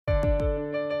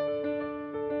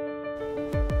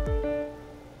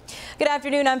Good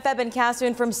afternoon, I'm Febin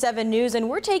Cassoon from 7 News, and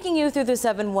we're taking you through the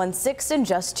 716 in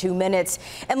just 2 minutes.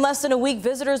 In less than a week,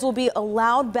 visitors will be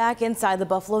allowed back inside the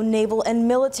Buffalo Naval and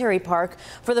Military Park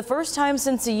for the first time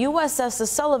since the USS The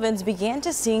Sullivans began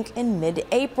to sink in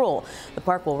mid-April. The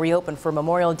park will reopen for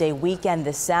Memorial Day weekend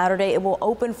this Saturday. It will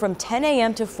open from 10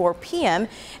 a.m. to 4 p.m.,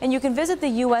 and you can visit the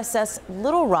USS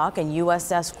Little Rock and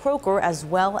USS Croker as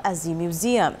well as the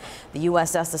museum. The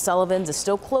USS The Sullivans is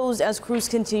still closed as crews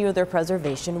continue their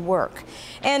preservation work.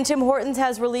 And Tim Hortons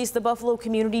has released the Buffalo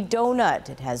Community Donut.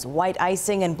 It has white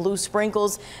icing and blue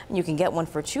sprinkles, and you can get one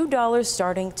for $2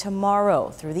 starting tomorrow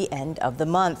through the end of the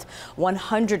month.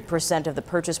 100% of the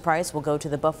purchase price will go to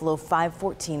the Buffalo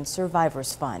 514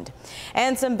 Survivors Fund.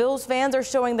 And some Bills fans are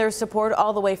showing their support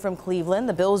all the way from Cleveland.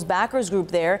 The Bills backers group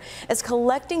there is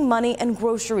collecting money and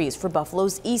groceries for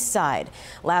Buffalo's east side.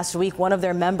 Last week, one of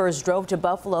their members drove to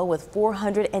Buffalo with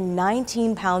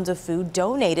 419 pounds of food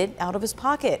donated out of his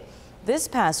pocket. This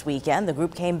past weekend, the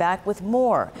group came back with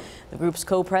more. The group's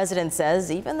co-president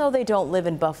says even though they don't live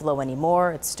in Buffalo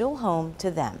anymore, it's still home to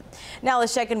them. Now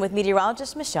let's check in with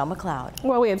meteorologist Michelle McLeod.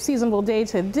 Well, we have seasonable day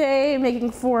today,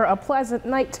 making for a pleasant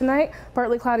night tonight.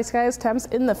 Partly cloudy skies, temps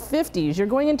in the 50s. You're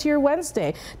going into your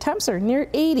Wednesday. Temps are near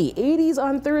 80. 80s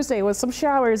on Thursday with some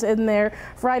showers in there.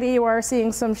 Friday, you are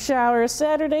seeing some showers.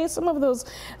 Saturday, some of those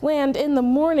land in the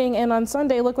morning. And on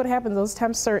Sunday, look what happens. Those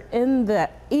temps are in the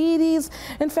 80s.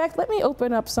 In fact, let me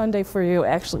open up Sunday for you.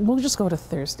 Actually, we'll just go to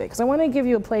Thursday because I want to give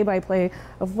you a play-by-play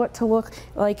of what to look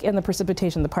like in the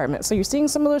precipitation department. So you're seeing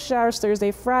some of those showers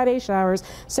Thursday, Friday showers,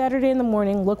 Saturday in the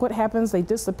morning. Look what happens. They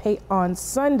dissipate on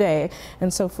Sunday.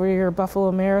 And so for your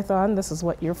Buffalo Marathon, this is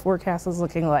what your forecast is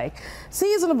looking like.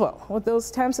 Seasonable with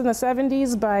those temps in the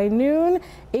 70s by noon,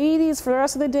 80s for the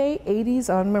rest of the day,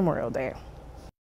 80s on Memorial Day.